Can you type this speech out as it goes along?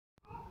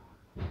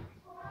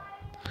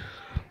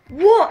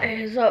What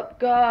is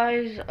up,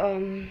 guys?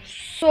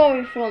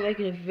 Sorry for not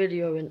making a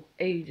video in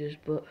ages,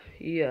 but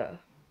yeah,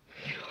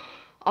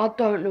 I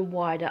don't know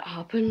why that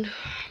happened,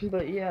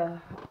 but yeah,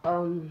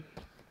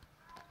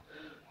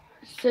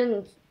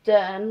 since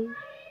then,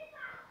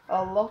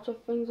 a lot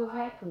of things have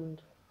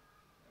happened.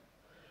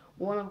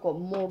 One, I've got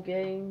more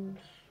games,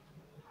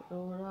 and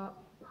all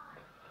that.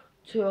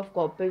 Two, I've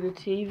got a bigger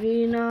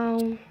TV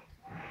now.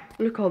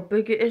 Look how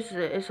big it is.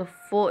 It's a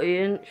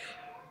 40-inch.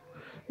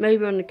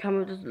 Maybe on the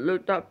camera it doesn't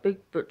look that big,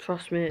 but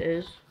trust me, it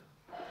is.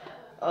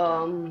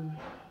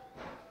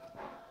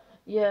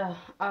 Yeah,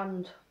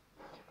 and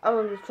I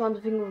was just trying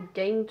to think of a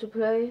game to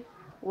play.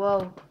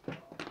 Well,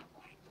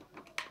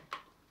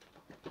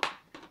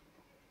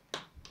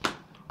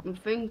 I'm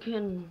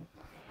thinking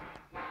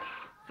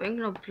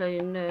of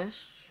playing this,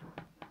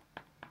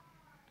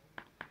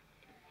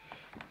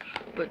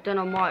 but then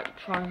I might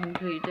try and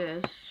complete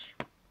this,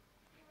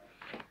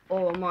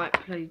 or I might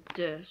play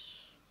this,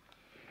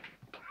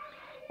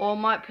 or I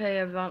might play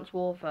Advanced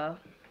Warfare,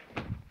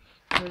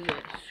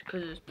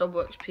 because it's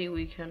double XP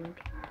weekend.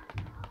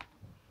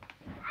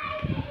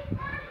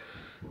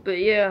 But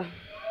yeah,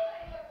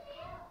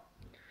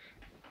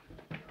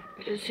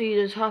 you can see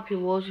there's Happy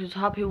Wars. Because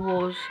Happy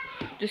Wars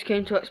just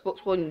came to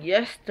Xbox One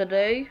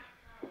yesterday,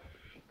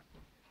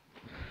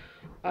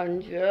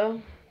 and yeah.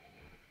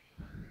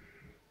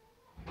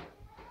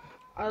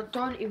 I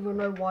don't even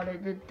know why they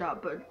did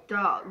that, but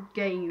that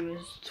game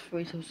is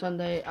free till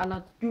Sunday, and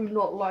I do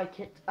not like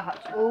it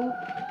at all.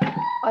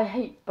 I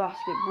hate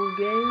basketball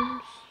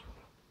games.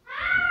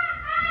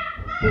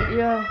 But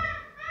yeah.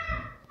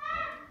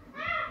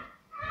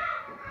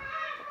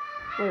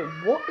 Wait,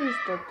 what is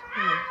the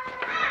time?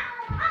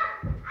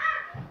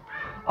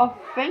 I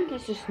think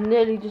it's just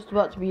nearly just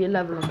about to be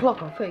 11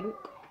 o'clock, I think.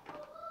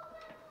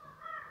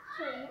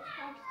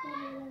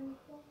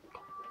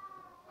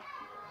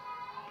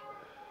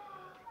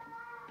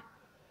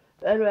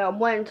 Anyway, I'm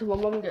waiting until my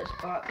mum gets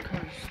back,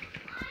 because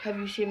have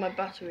you seen my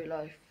battery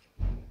life?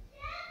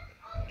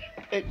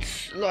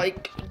 It's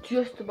like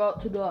just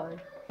about to die.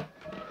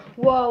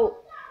 Well,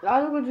 I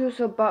don't know just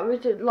about battery,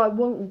 it like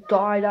won't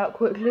die that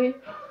quickly,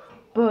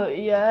 but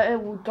yeah,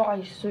 it will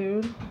die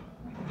soon.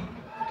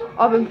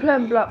 I've been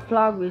playing Black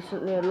Flag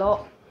recently a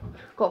lot.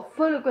 Got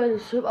full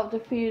upgraded ship, I've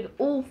defeated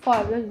all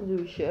 5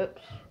 legendary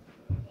ships.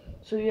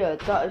 So yeah,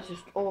 that is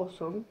just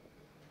awesome.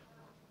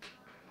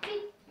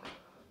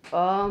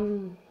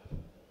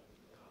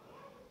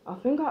 I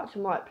think I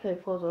actually might play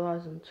Forza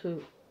Horizon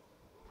 2.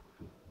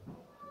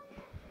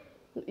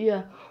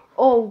 Yeah.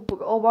 Oh,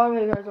 by the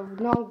way, guys, I've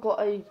now got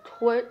a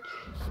Twitch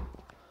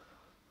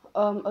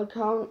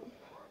account.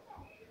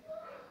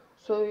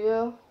 So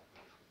yeah.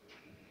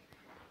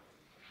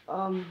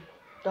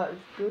 That is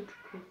good.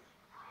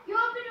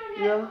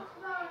 Yeah.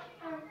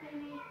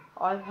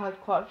 I've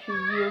had quite a few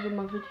views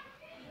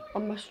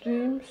on my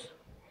streams.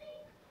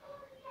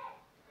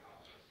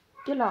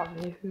 Get out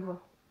of here, Hoover.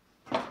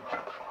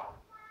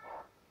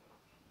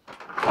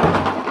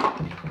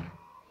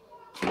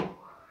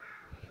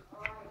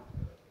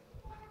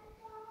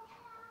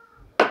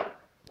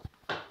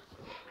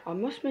 I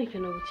must make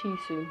another tea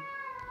soon.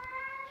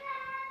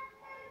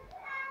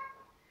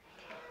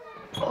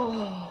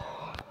 Oh.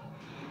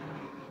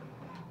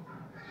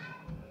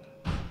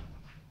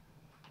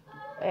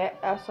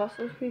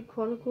 Assassin's Creed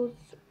Chronicles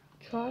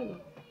China.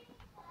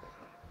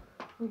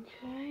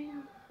 Okay.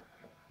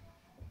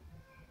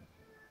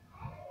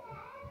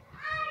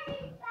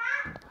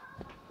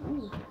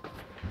 Ooh.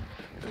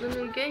 There's a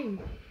new game.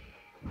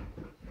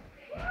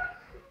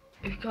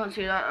 If you can't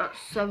see that, that's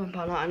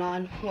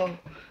 £7.99. Well,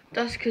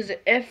 that's because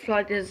if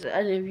like there's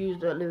any of you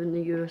that live in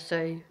the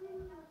USA,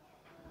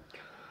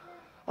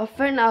 I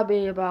think that'd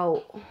be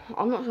about,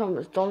 I'm not sure how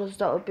much dollars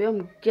that would be,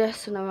 I'm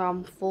guessing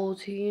around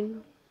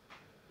 14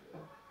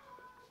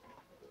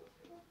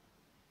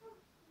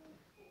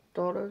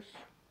 dollars.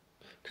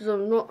 Because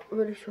I'm not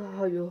really sure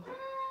how you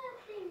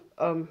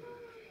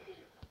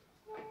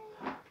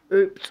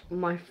oops,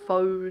 my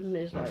phone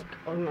is like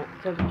on like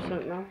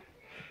 7% now.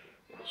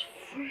 It's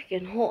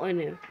freaking hot in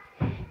here.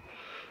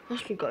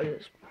 That's me guys,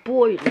 it's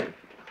boiling.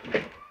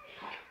 I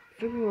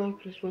think we'll open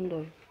this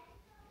window.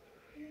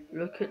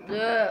 Look at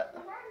that.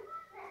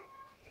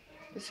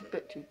 It's a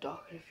bit too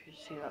dark if you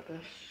see like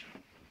this.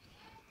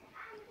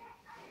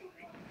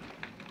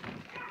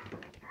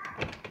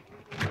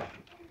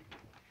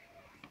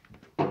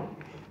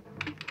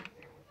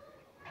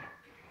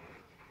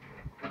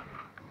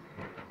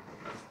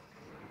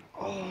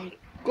 Oh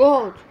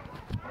god!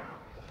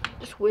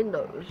 This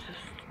window is just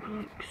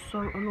like so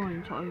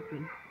annoying to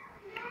open.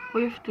 What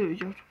you have to do is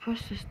you have to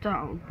press this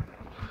down,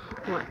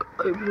 like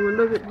open the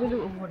window, but doing it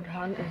with one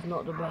hand is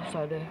not the best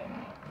idea.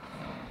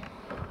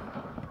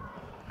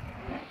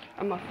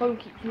 And my phone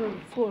keeps moving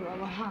forward on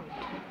my hand.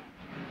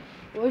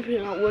 I'm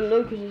opening that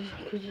window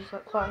because it's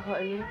like quite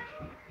hot in here.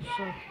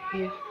 So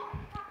yeah,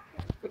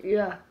 but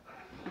yeah,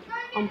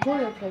 I'm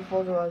probably gonna play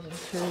Forza Horizon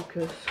 2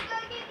 because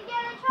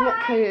I'm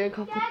not playing it in a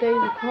couple of days.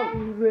 I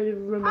can't really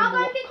remember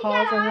what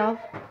cars I have.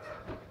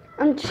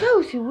 And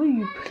Chelsea, will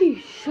you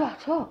please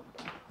shut up?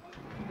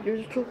 You're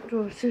just talking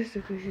to her sister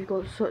because she's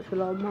got such a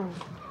loud mouth.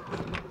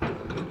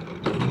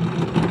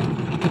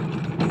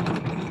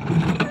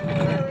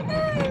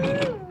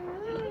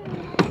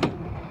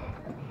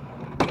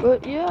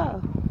 But yeah.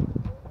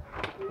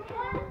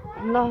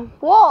 No.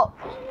 What?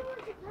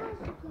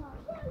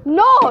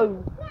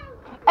 No!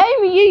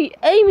 Amy,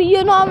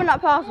 you're not having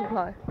that power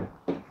supply.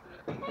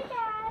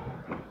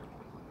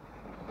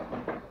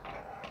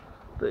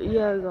 But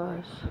yeah,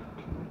 guys.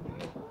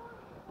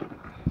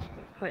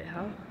 Wait,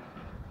 how?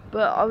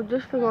 But I was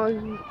just thinking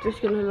I'm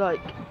just gonna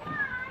like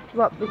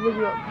wrap the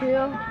video up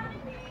here.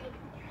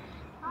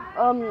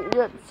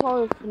 Yeah,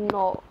 sorry for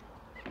not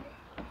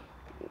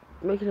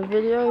making a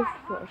video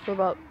for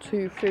about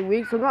 2-3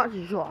 weeks. I'm not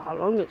actually sure how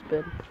long it's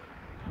been.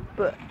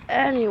 But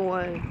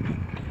anyway,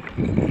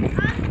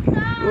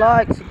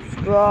 like,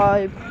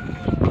 subscribe,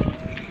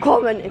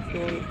 comment if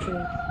you want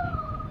to.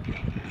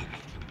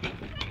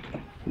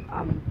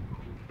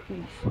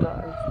 Peace,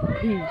 guys.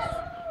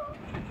 Peace.